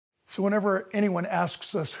So whenever anyone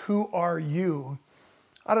asks us, who are you?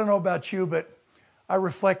 I don't know about you, but I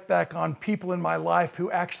reflect back on people in my life who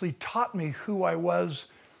actually taught me who I was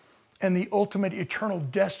and the ultimate eternal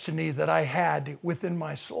destiny that I had within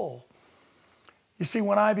my soul. You see,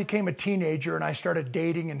 when I became a teenager and I started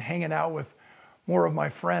dating and hanging out with more of my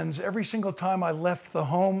friends, every single time I left the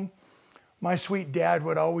home, my sweet dad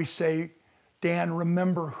would always say, "Dan,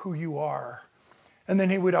 remember who you are." And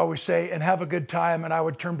then he would always say, "and have a good time." And I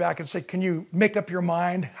would turn back and say, "Can you make up your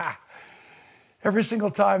mind?" Ha! Every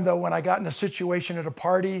single time, though, when I got in a situation at a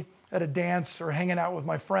party, at a dance, or hanging out with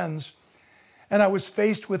my friends, and I was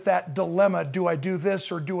faced with that dilemma, do I do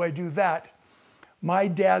this or do I do that? My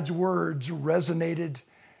dad's words resonated,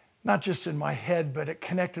 not just in my head, but it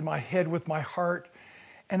connected my head with my heart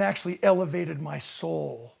and actually elevated my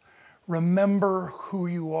soul. Remember who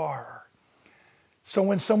you are. So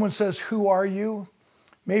when someone says, "Who are you?"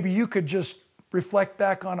 maybe you could just reflect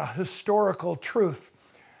back on a historical truth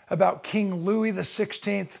about King Louis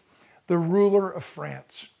XVI, the ruler of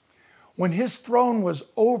France. When his throne was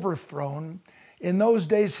overthrown, in those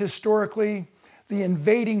days historically, the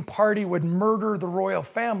invading party would murder the royal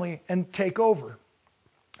family and take over.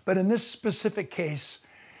 But in this specific case,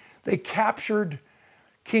 they captured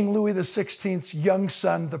King Louis XVI's young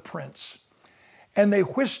son, the prince, and they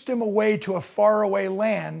whisked him away to a faraway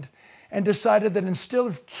land and decided that instead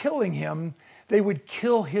of killing him, they would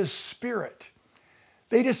kill his spirit.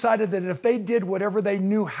 They decided that if they did whatever they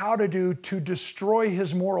knew how to do to destroy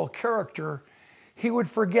his moral character, he would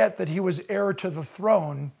forget that he was heir to the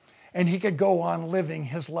throne and he could go on living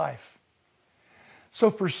his life.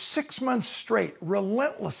 So for 6 months straight,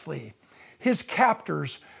 relentlessly, his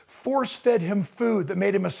captors force-fed him food that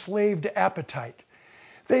made him a slave to appetite.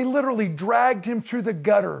 They literally dragged him through the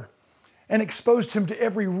gutter and exposed him to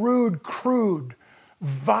every rude, crude,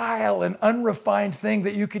 vile, and unrefined thing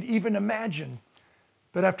that you could even imagine.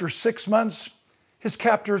 But after 6 months, his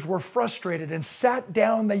captors were frustrated and sat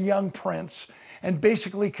down the young prince and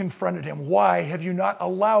basically confronted him. "Why have you not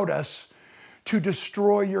allowed us to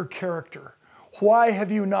destroy your character? Why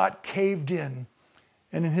have you not caved in?"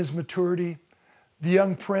 And in his maturity, the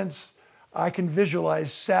young prince, I can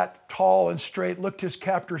visualize, sat tall and straight, looked his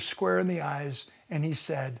captor square in the eyes, and he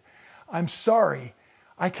said, "I'm sorry,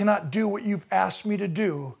 I cannot do what you've asked me to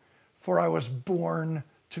do, for I was born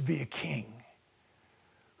to be a king."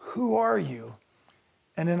 Who are you?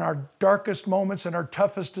 And in our darkest moments and our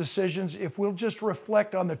toughest decisions, if we'll just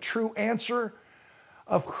reflect on the true answer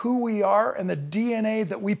of who we are and the DNA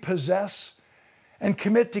that we possess, and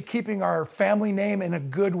commit to keeping our family name in a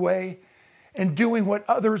good way and doing what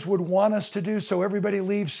others would want us to do so everybody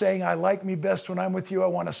leaves saying, "I like me best when I'm with you, I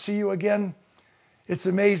want to see you again," it's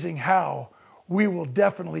amazing how we will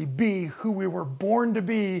definitely be who we were born to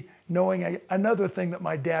be, knowing another thing that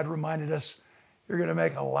my dad reminded us: you're going to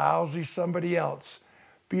make a lousy somebody else.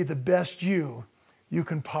 Be the best you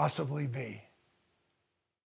can possibly be.